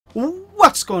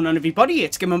What's going on, everybody?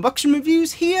 It's Game Unboxing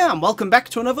Reviews here, and welcome back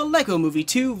to another LEGO Movie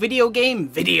 2 video game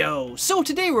video. So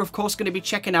today we're of course going to be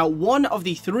checking out one of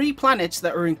the 3 planets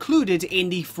that are included in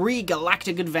the free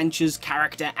Galactic Adventures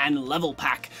character and level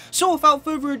pack. So without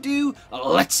further ado,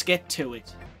 let's get to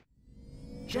it.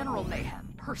 General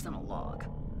Mayhem, personal log.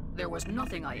 There was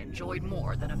nothing I enjoyed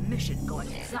more than a mission going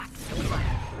exactly to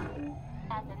plan.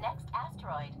 At the next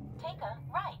asteroid, take a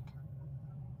right.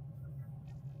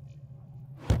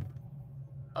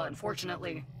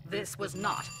 Unfortunately, this was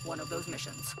not one of those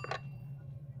missions.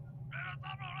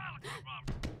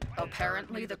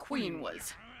 Apparently, the Queen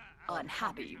was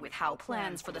unhappy with how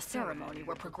plans for the ceremony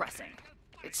were progressing.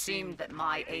 It seemed that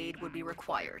my aid would be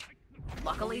required.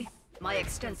 Luckily, my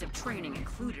extensive training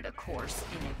included a course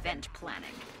in event planning.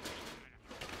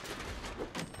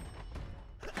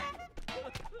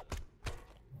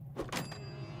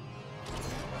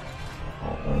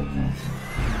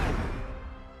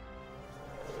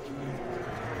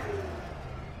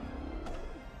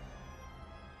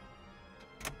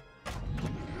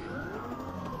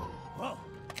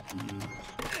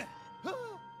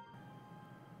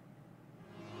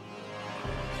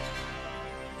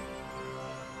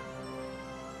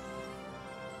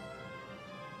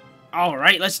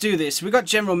 Alright, let's do this. We've got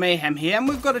General Mayhem here, and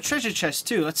we've got a treasure chest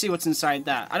too. Let's see what's inside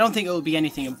that. I don't think it'll be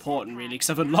anything important, really, because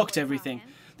I've unlocked everything.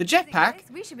 The jetpack?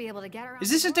 Is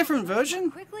this a different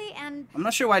version? I'm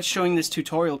not sure why it's showing this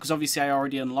tutorial, because obviously I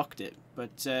already unlocked it.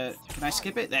 But, can I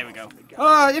skip it? There we go.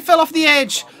 Oh, it fell off the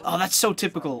edge! Oh, that's so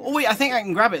typical. Oh, wait, I think I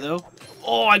can grab it, though.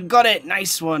 Oh, I got it!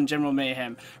 Nice one, General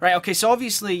Mayhem. Right, okay, so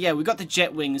obviously, yeah, we got the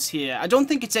jet wings here. I don't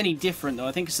think it's any different, though.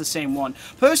 I think it's the same one.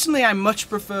 Personally, I much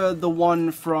prefer the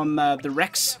one from the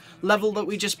Rex level that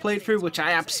we just played through, which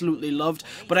I absolutely loved.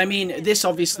 But, I mean, this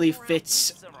obviously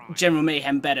fits General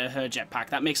Mayhem better, her jetpack.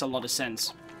 That makes a lot of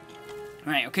sense.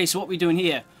 Right, okay, so what are we doing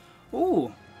here?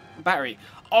 Ooh, battery.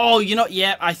 Oh, you know,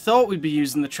 yeah, I thought we'd be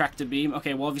using the tractor beam.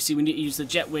 Okay, well, obviously we need to use the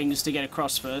jet wings to get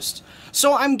across first.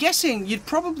 So I'm guessing you'd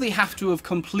probably have to have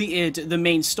completed the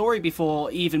main story before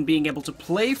even being able to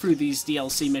play through these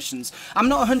DLC missions. I'm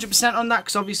not 100% on that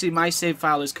because obviously my save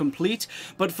file is complete.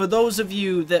 But for those of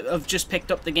you that have just picked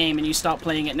up the game and you start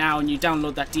playing it now and you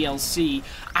download that DLC,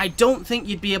 I don't think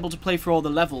you'd be able to play through all the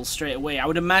levels straight away. I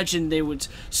would imagine they would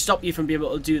stop you from being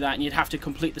able to do that and you'd have to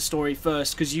complete the story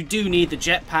first because you do need the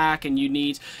jetpack and you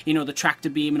need, you know, the tractor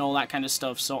beam and all that kind of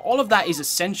stuff. So all of that is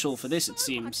essential for this, it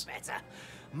seems. Better.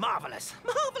 Marvellous.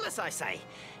 Marvellous, I say.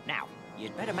 Now,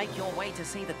 you'd better make your way to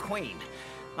see the Queen.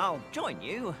 I'll join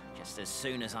you just as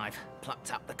soon as I've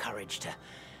plucked up the courage to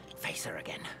face her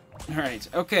again. Alright,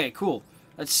 okay, cool.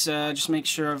 Let's just make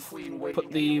sure I've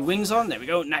put the wings on. There we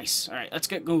go. Nice. Alright, let's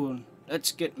get going.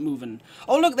 Let's get moving.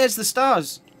 Oh, look, there's the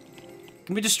stars.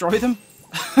 Can we destroy them?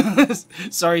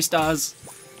 Sorry, stars.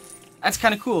 That's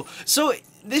kind of cool. So,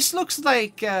 this looks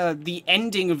like the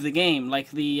ending of the game,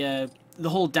 like the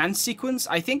whole dance sequence.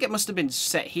 I think it must have been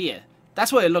set here.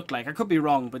 That's what it looked like. I could be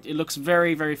wrong, but it looks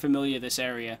very, very familiar, this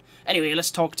area. Anyway,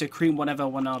 let's talk to Cream Whatever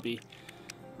Wanabe.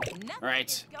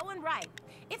 Right. Going right.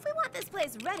 If we want this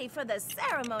place ready for the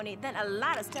ceremony, then a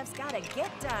lot of stuff's gotta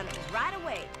get done right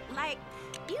away. Like,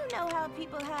 you know how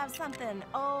people have something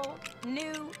old,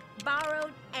 new,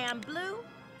 borrowed, and blue?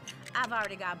 I've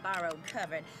already got borrowed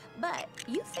covered, but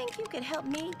you think you could help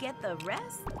me get the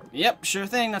rest? Yep, sure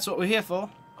thing. That's what we're here for.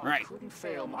 Right. I couldn't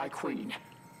fail my queen.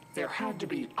 There had to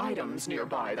be items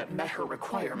nearby that met her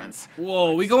requirements.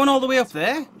 Whoa, we going all the way up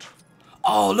there?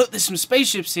 Oh, look, there's some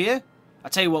spaceships here.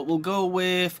 I'll tell you what, we'll go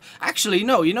with... Actually,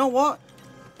 no, you know what?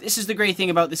 This is the great thing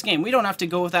about this game. We don't have to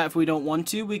go with that if we don't want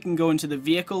to. We can go into the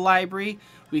vehicle library.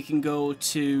 We can go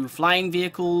to flying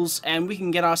vehicles. And we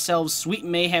can get ourselves Sweet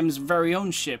Mayhem's very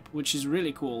own ship, which is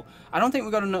really cool. I don't think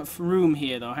we've got enough room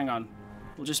here, though. Hang on.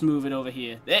 We'll just move it over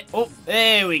here. There, oh,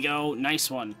 there we go. Nice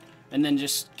one. And then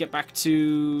just get back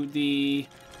to the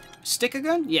sticker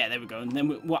gun. Yeah, there we go. And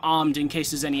then we're armed in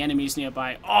case there's any enemies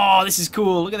nearby. Oh, this is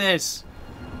cool. Look at this.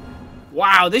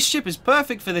 Wow, this ship is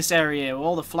perfect for this area.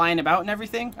 All the flying about and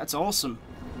everything. That's awesome.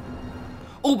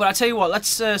 Oh, but I tell you what, let's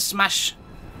smash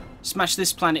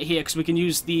this planet here because we can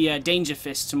use the danger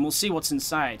fists and we'll see what's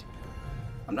inside.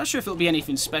 I'm not sure if it'll be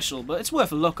anything special, but it's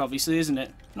worth a look, obviously, isn't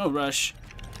it? No rush.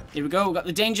 Here we go. We've got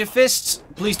the danger fists.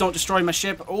 Please don't destroy my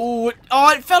ship. Oh,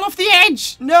 it fell off the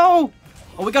edge. No.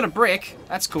 Oh, we got a brick.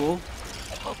 That's cool.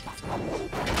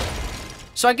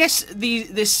 So I guess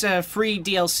this free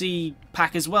DLC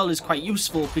pack as well is quite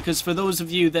useful, because for those of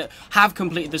you that have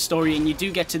completed the story and you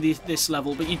do get to this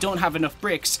level but you don't have enough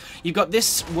bricks, you've got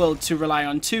this world to rely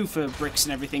on too for bricks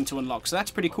and everything to unlock, so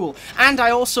that's pretty cool. And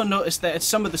I also noticed that at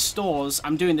some of the stores,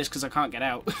 I'm doing this because I can't get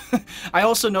out, I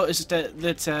also noticed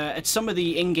that at some of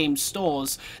the in-game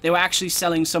stores they were actually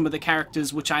selling some of the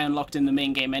characters which I unlocked in the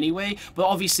main game anyway, but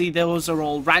obviously those are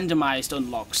all randomized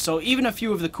unlocks, so even a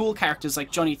few of the cool characters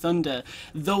like Johnny Thunder,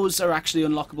 those are actually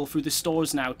unlockable through the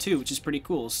stores now too, which is pretty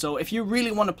cool. So if you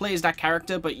really want to play as that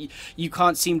character but you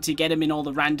can't seem to get him in all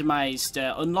the randomized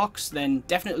unlocks, then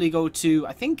definitely go to,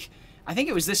 I think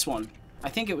it was this one. I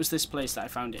think it was this place that I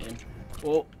found it in.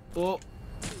 Oh,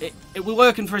 it was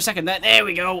working for a second. There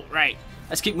we go. Right,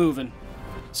 let's keep moving.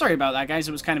 Sorry about that, guys.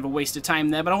 It was kind of a waste of time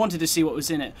there, but I wanted to see what was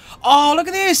in it. Oh, look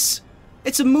at this!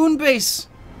 It's a moon base.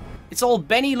 It's all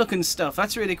Benny looking stuff.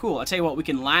 That's really cool. I'll tell you what, we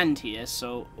can land here.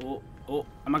 So,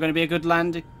 am I going to be a good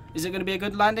landing? Is it going to be a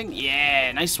good landing?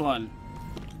 Yeah, nice one.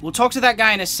 We'll talk to that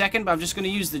guy in a second, but I'm just going to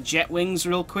use the jet wings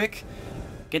real quick.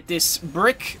 Get this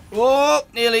brick. Oh,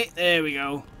 nearly. There we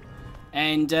go.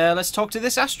 And let's talk to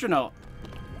this astronaut.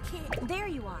 There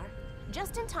you are.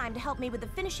 Just in time to help me with the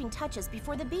finishing touches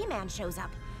before the B-Man shows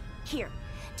up. Here,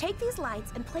 take these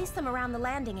lights and place them around the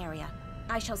landing area.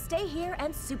 I shall stay here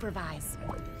and supervise.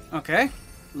 Okay.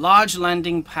 Large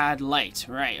landing pad light.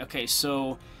 Right, okay,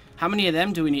 so how many of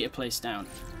them do we need to place down?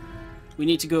 We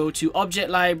need to go to Object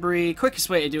Library. Quickest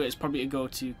way to do it is probably to go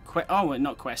to...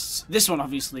 not quests. This one,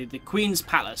 obviously. The Queen's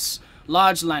Palace.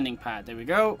 Large landing pad. There we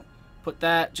go. Put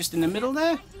that just in the middle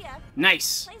there.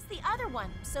 Nice. Place the other one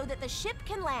so that the ship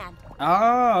can land.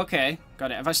 Oh, okay.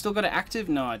 Got it. Have I still got it active?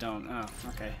 No, I don't. Oh,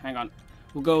 okay. Hang on.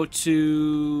 We'll go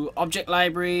to Object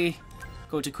Library,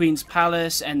 go to Queen's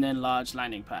Palace, and then Large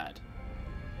landing pad.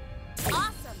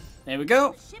 Awesome. There we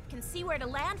go. The ship can see where to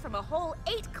land from a whole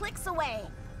 8 clicks away.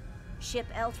 Ship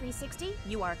L360,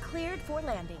 you are cleared for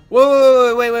landing.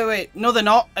 Whoa, wait. No, they're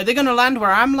not. Are they going to land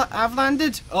where I've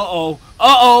landed? Uh-oh.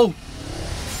 Uh-oh.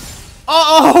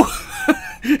 Uh-oh.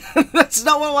 That's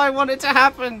not what I wanted to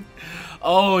happen.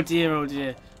 Oh, dear, oh,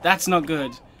 dear. That's not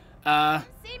good.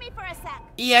 See me for a sec.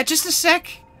 Yeah, just a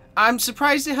sec. I'm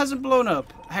surprised it hasn't blown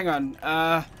up. Hang on.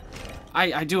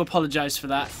 I do apologize for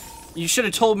that. You should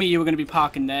have told me you were going to be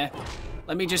parking there.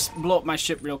 Let me just blow up my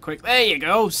ship real quick. There you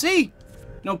go. See?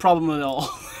 No problem at all.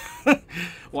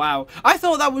 Wow. I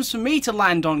thought that was for me to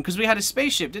land on because we had a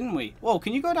spaceship, didn't we? Whoa,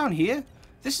 can you go down here?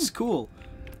 This is cool.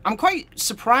 I'm quite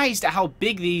surprised at how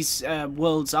big these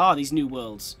worlds are, these new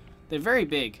worlds. They're very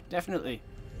big, definitely.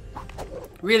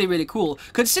 Really, really cool.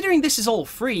 Considering this is all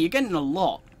free, you're getting a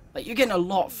lot. Like, you're getting a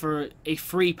lot for a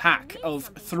free pack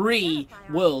of 3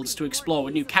 worlds to explore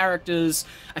with new characters.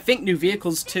 I think new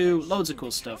vehicles too. Loads of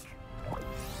cool stuff.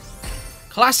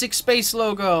 Classic space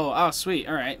logo. Oh, sweet.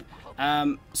 Alright.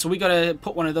 So we gotta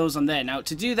put one of those on there. Now,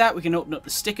 to do that, we can open up the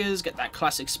stickers, get that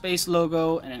classic space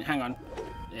logo, and then, hang on.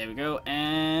 There we go,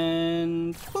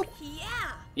 and... Whoop.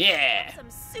 Yeah! Some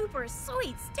super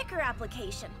sweet sticker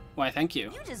application. Why, thank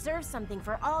you. You deserve something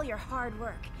for all your hard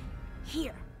work.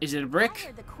 Here. Is it a I brick?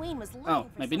 heard the Queen was looking Oh, for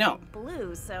maybe something not.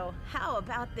 blue, so how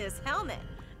about this helmet?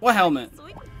 What helmet?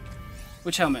 Sweet.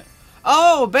 Which helmet?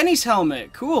 Oh, Benny's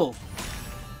helmet. Cool.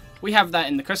 We have that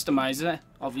in the customizer,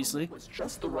 obviously. It was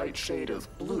just the right shade of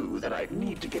blue that I'd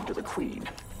need to get to the Queen.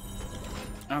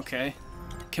 Okay.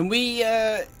 Can we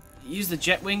use the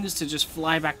jet wings to just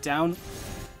fly back down?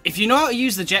 If you know how to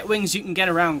use the jet wings, you can get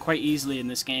around quite easily in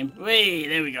this game. Wait,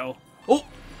 there we go. Oh,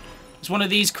 it's one of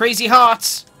these crazy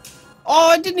hearts. Oh,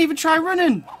 I didn't even try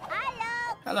running.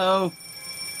 Hello.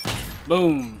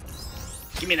 Boom.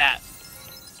 Give me that.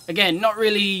 Again, not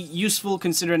really useful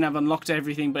considering I've unlocked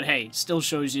everything, but hey, still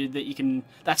shows you that you can...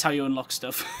 That's how you unlock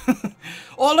stuff.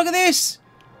 Oh, look at this!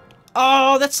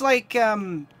 Oh, that's like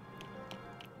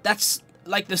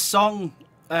the song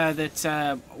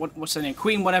that... what's her name?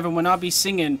 Queen whatever, when I'll be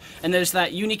singing, and there's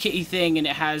that Unikitty thing, and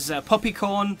it has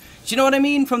Puppycorn. Do you know what I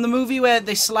mean? From the movie where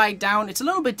they slide down. It's a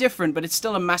little bit different, but it's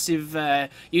still a massive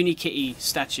Unikitty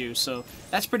statue, so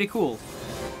that's pretty cool.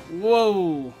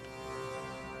 Whoa!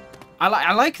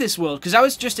 I like this world, because I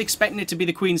was just expecting it to be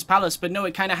the Queen's Palace, but no,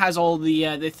 it kind of has all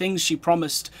the things she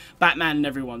promised Batman and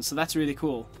everyone, so that's really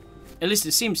cool. At least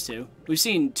it seems to. We've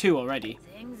seen 2 already.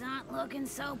 Things aren't looking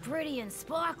so pretty and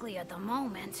sparkly at the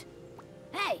moment.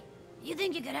 Hey, you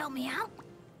think you could help me out?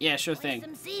 Yeah, sure Place thing.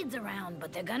 some seeds around,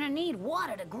 but they're gonna need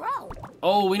water to grow.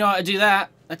 Oh, we know how to do that.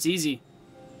 That's easy.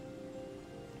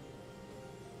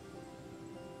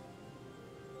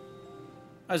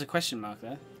 There's a question mark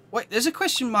there. Wait, there's a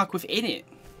question mark within it.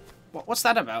 What's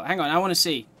that about? Hang on, I want to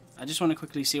see. I just want to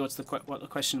quickly see what the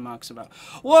question mark's about.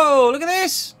 Whoa, look at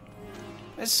this!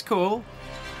 This is cool.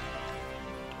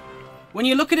 When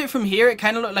you look at it from here, it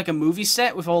kind of looked like a movie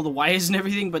set with all the wires and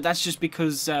everything, but that's just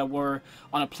because we're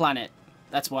on a planet.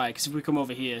 That's why, because if we come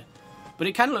over here. But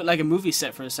it kind of looked like a movie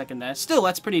set for a second there. Still,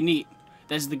 that's pretty neat.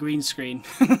 There's the green screen.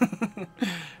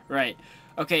 Right.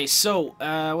 Okay, so,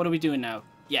 what are we doing now?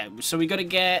 Yeah, so we got to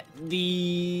get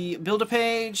the builder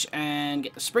page and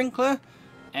get the sprinkler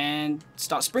and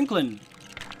start sprinkling.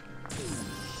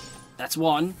 That's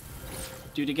one.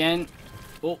 Do it again.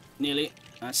 Oh, nearly.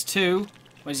 That's two.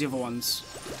 Where's the other ones?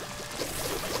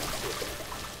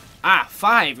 Ah,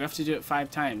 5. We have to do it 5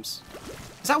 times.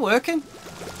 Is that working?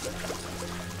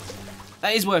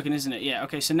 That is working, isn't it? Yeah,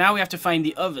 okay, so now we have to find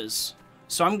the others.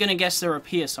 So I'm going to guess they're up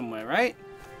here somewhere, right?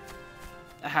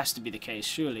 That has to be the case,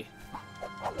 surely.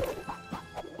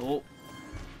 Oh.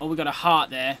 Oh, we got a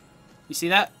heart there. You see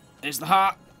that? There's the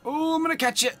heart. Oh, I'm going to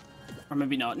catch it. Or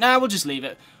maybe not. Nah, we'll just leave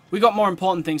it. We got more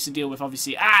important things to deal with,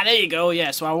 obviously. Ah, there you go.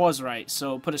 Yeah, so I was right.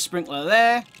 So put a sprinkler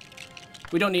there.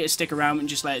 We don't need to stick around and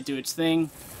just let it do its thing.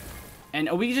 And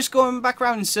are we just going back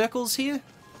around in circles here?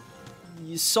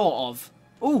 Sort of.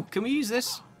 Oh, can we use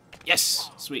this? Yes,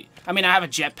 sweet. I mean, I have a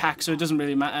jetpack, so it doesn't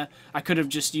really matter. I could have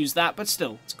just used that, but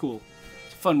still, it's cool.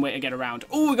 It's a fun way to get around.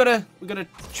 Oh, we got a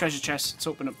treasure chest. Let's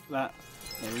open up that.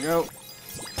 There we go.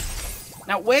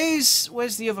 Now, where's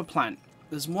the other plant?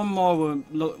 There's one more we're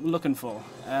looking for.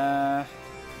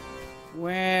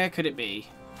 Where could it be?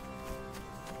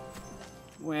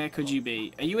 Where could you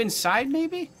be? Are you inside,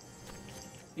 maybe?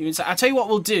 Are you inside? I'll tell you what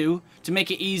we'll do. To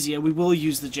make it easier, we will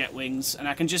use the jet wings. And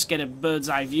I can just get a bird's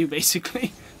eye view,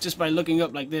 basically. Just by looking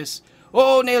up like this.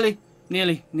 Oh, nearly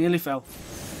fell.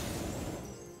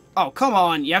 Oh, come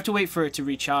on. You have to wait for it to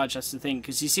recharge. That's the thing.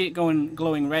 Because you see it going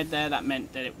glowing red there. That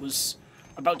meant that it was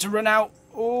about to run out.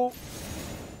 Oh.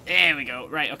 There we go.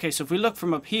 Right, okay, so if we look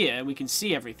from up here, we can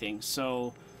see everything.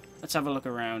 So, let's have a look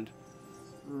around.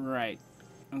 Right.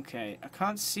 Okay, I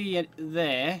can't see it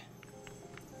there.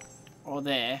 Or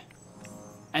there.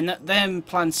 And them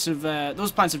plants have,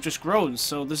 those plants have just grown,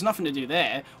 so there's nothing to do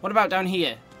there. What about down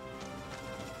here?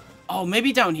 Oh,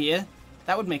 maybe down here.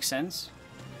 That would make sense.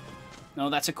 No,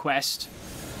 that's a quest.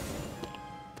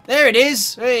 There it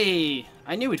is! Hey!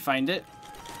 I knew we'd find it.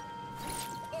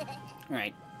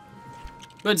 Alright.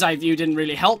 Bird's eye view didn't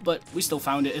really help, but we still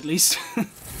found it at least.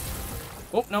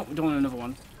 Oh, no, we don't want another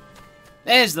one.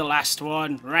 There's the last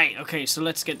one. Right, okay, so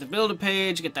let's get the builder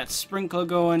page, get that sprinkler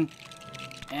going.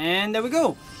 And there we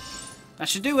go. That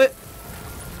should do it.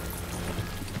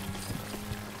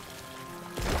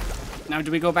 Now,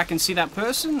 do we go back and see that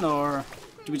person, or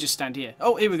do we just stand here?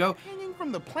 Oh, here we go. Hanging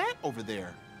from the plant over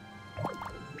there.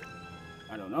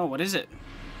 I don't know. What is it?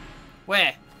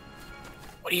 Where?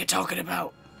 What are you talking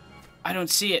about? I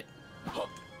don't see it.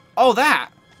 Oh,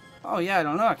 that! Oh, yeah, I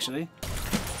don't know, actually.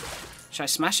 Should I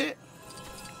smash it?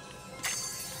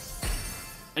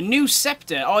 A new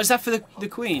scepter. Oh, is that for the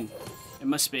queen? It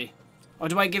must be. Or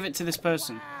do I give it to this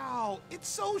person? Wow, it's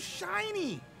so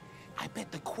shiny. I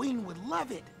bet the queen would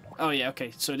love it. Oh, yeah,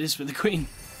 okay. So it is for the queen.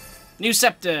 New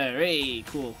scepter. Hey,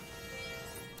 cool.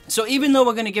 So even though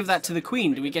we're going to give that to the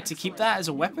queen, do we get to keep that as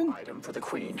a weapon? Item for the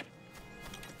queen.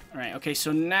 Alright, okay,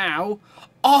 so now...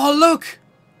 Oh, look!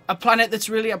 A planet that's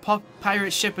really a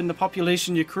pirate ship and the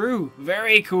population your crew.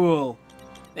 Very cool.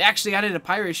 They actually added a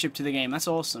pirate ship to the game. That's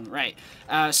awesome. Right.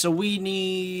 So we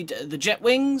need the jet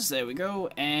wings. There we go.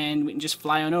 And we can just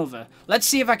fly on over. Let's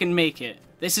see if I can make it.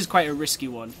 This is quite a risky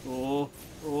one. Oh,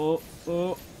 oh,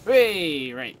 oh.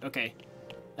 Hey! Right, okay.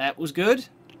 That was good.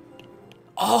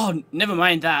 Oh, never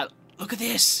mind that. Look at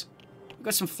this. We've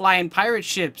got some flying pirate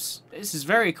ships. This is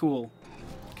very cool.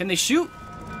 Can they shoot?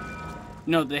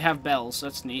 No, they have bells.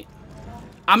 That's neat.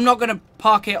 I'm not going to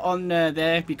park it on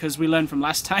there because we learned from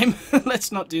last time.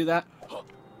 Let's not do that.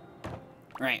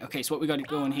 Right, okay, so what we got to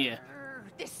go in here?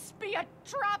 This be a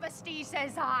travesty,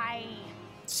 says I.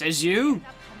 Says you?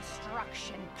 A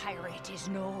construction pirate is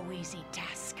no easy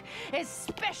task,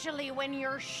 especially when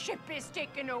your ship is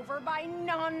taken over by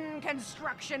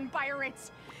non-construction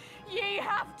pirates. Ye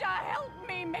have to help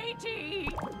me, matey.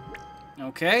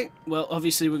 Okay, well,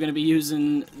 obviously we're going to be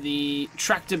using the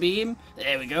tractor beam.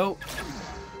 There we go.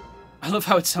 I love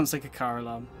how it sounds like a car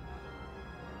alarm.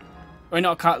 Or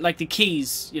not a car, like the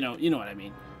keys, you know what I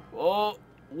mean. Oh,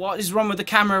 what is wrong with the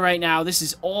camera right now? This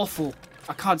is awful.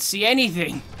 I can't see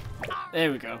anything.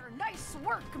 There we go. Nice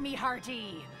work, me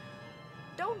hearty.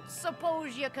 Don't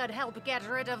suppose you could help get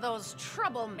rid of those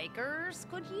troublemakers,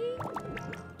 could ye?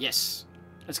 Yes.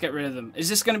 Let's get rid of them. Is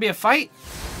this going to be a fight?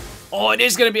 Oh, it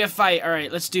is going to be a fight. All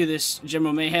right, let's do this,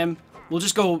 General Mayhem. We'll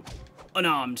just go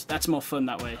unarmed. That's more fun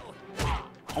that way.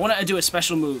 I want to do a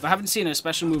special move. I haven't seen a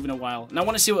special move in a while. And I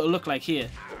want to see what it'll look like here.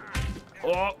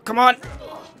 Oh, come on.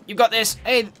 You got this.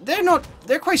 Hey,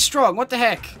 they're quite strong. What the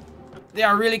heck? They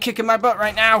are really kicking my butt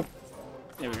right now.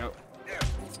 There we go.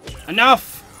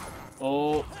 Enough.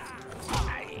 Oh.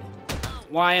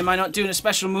 Why am I not doing a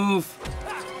special move?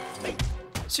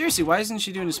 Seriously, why isn't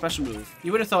she doing a special move?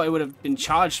 You would have thought it would have been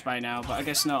charged by now, but I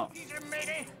guess not.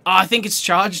 Oh, I think it's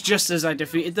charged just as I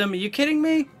defeated them. Are you kidding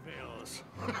me?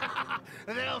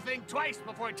 They'll think twice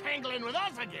before tangling with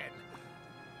us again.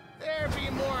 There be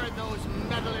more of those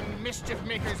meddling mischief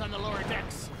makers on the lower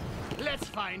decks. Let's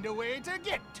find a way to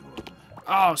get to them.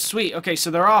 Oh, sweet. Okay,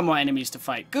 so there are more enemies to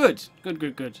fight. Good. Good,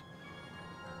 good, good.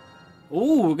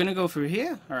 Oh, we're gonna go through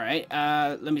here. Alright,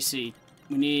 let me see.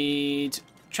 We need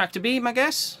tractor beam, I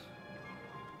guess?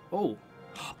 Oh.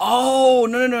 Oh,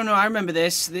 no. I remember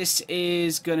this. This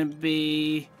is gonna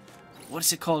be...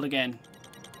 What's it called again?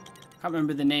 Can't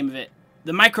remember the name of it.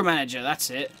 The micromanager,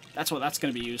 that's it. That's what that's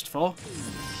gonna be used for.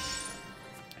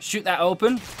 Shoot that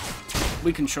open.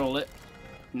 We control it.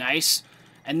 Nice.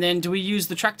 And then do we use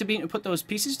the tractor beam to put those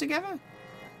pieces together?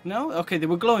 No? Okay, they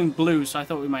were glowing blue, so I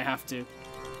thought we might have to.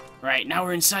 Right, now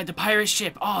we're inside the pirate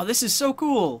ship. Oh, this is so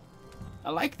cool. I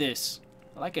like this.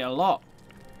 I like it a lot.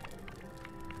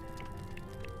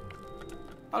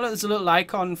 Oh, look, there's a little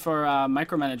icon for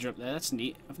micromanager up there. That's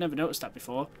neat. I've never noticed that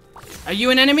before. Are you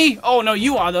an enemy? Oh, no,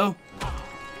 you are, though.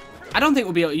 I don't think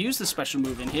we'll be able to use the special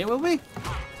move in here, will we?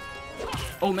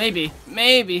 Oh, maybe.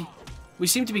 Maybe. We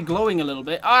seem to be glowing a little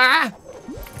bit. Ah!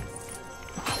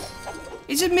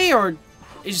 Is it me, or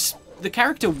is the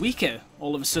character weaker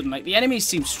all of a sudden? Like, the enemies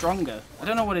seem stronger. I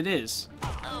don't know what it is.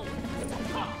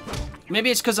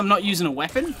 Maybe it's because I'm not using a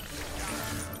weapon?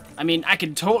 I mean, I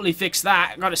can totally fix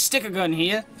that. I got a sticker gun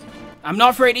here. I'm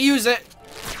not afraid to use it.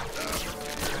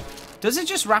 Does it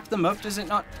just wrap them up? Does it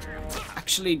not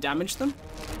actually damage them?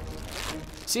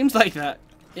 Seems like that.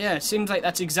 Yeah, seems like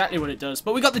that's exactly what it does.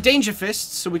 But we got the danger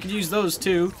fists, so we could use those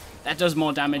too. That does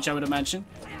more damage, I would imagine.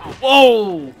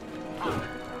 Whoa!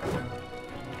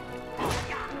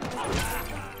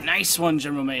 Nice one,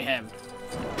 General Mayhem.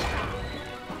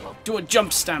 Do a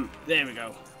jump stamp. There we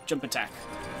go. Jump attack.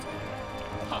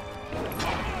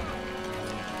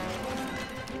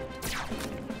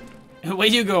 Where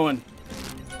you going?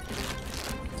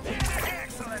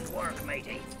 Excellent work,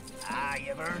 matey. Ah,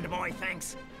 you've earned my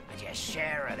thanks. With your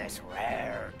share of this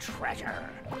rare treasure.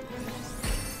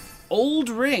 Old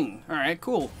ring. Alright,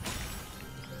 cool.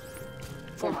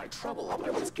 For my trouble, I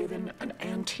was given an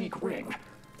antique ring.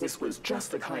 This was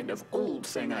just the kind of old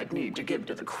thing I'd need to give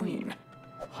to the Queen.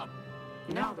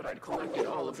 Now that I'd collected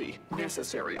all of the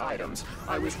necessary items,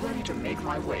 I was ready to make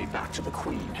my way back to the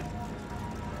Queen.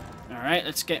 Alright,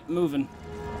 let's get moving.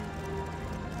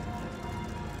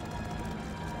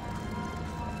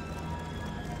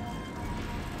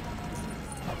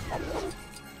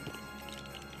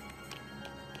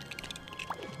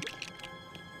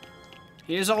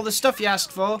 Here's all the stuff you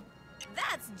asked for.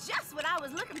 That's just what I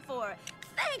was looking for.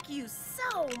 Thank you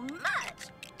so much.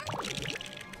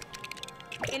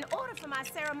 In order for my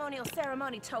ceremonial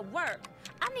ceremony to work,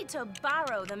 I need to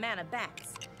borrow the Man of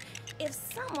Bats. If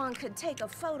someone could take a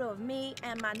photo of me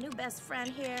and my new best friend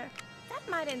here, that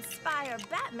might inspire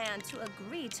Batman to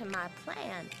agree to my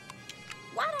plan.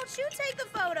 Why don't you take the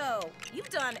photo? You've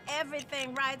done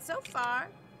everything right so far.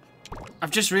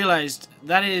 I've just realized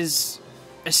that is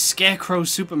a Scarecrow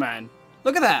Superman.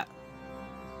 Look at that.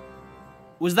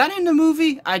 Was that in the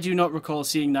movie? I do not recall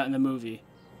seeing that in the movie.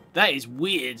 That is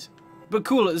weird, but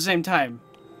cool at the same time.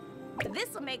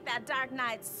 This will make that Dark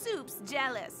Knight Soups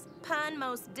jealous. Pun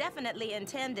most definitely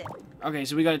intended. Okay,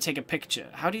 so we gotta take a picture.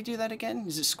 How do you do that again?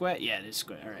 Is it square? Yeah, it is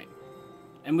square. Alright.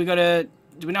 And we gotta...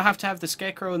 Do we not have to have the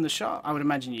Scarecrow in the shot? I would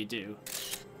imagine you do.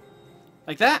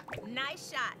 Like that?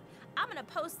 Nice shot. I'm gonna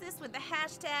post this with the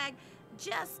hashtag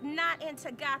Just Not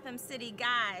Into Gotham City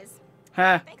Guys.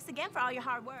 Ha. Thanks again for all your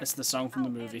hard work. That's the song from the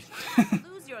movie.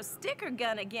 Lose your sticker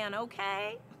gun again,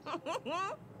 okay?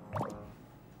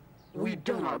 We'd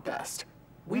done our best.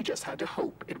 We just had to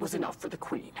hope it was enough for the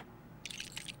Queen.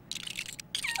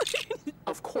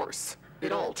 Of course,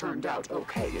 it all turned out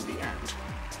okay in the end.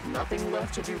 Nothing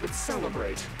left to do but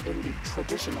celebrate in the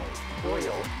traditional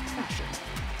royal fashion.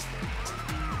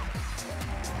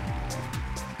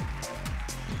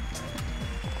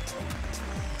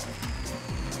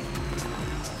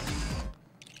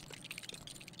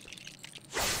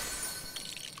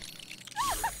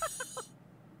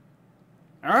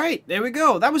 Alright, there we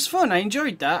go. That was fun. I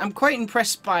enjoyed that. I'm quite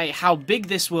impressed by how big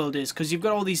this world is, because you've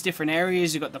got all these different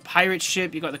areas. You've got the pirate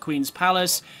ship, you've got the Queen's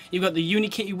Palace, you've got the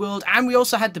Unikitty world, and we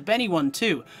also had the Benny one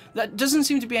too. That doesn't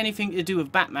seem to be anything to do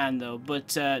with Batman though,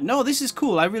 but no, this is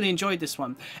cool. I really enjoyed this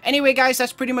one. Anyway guys,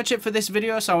 that's pretty much it for this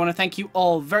video, so I want to thank you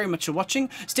all very much for watching.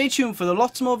 Stay tuned for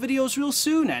lots more videos real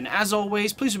soon, and as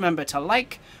always, please remember to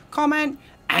like, comment,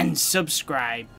 and subscribe.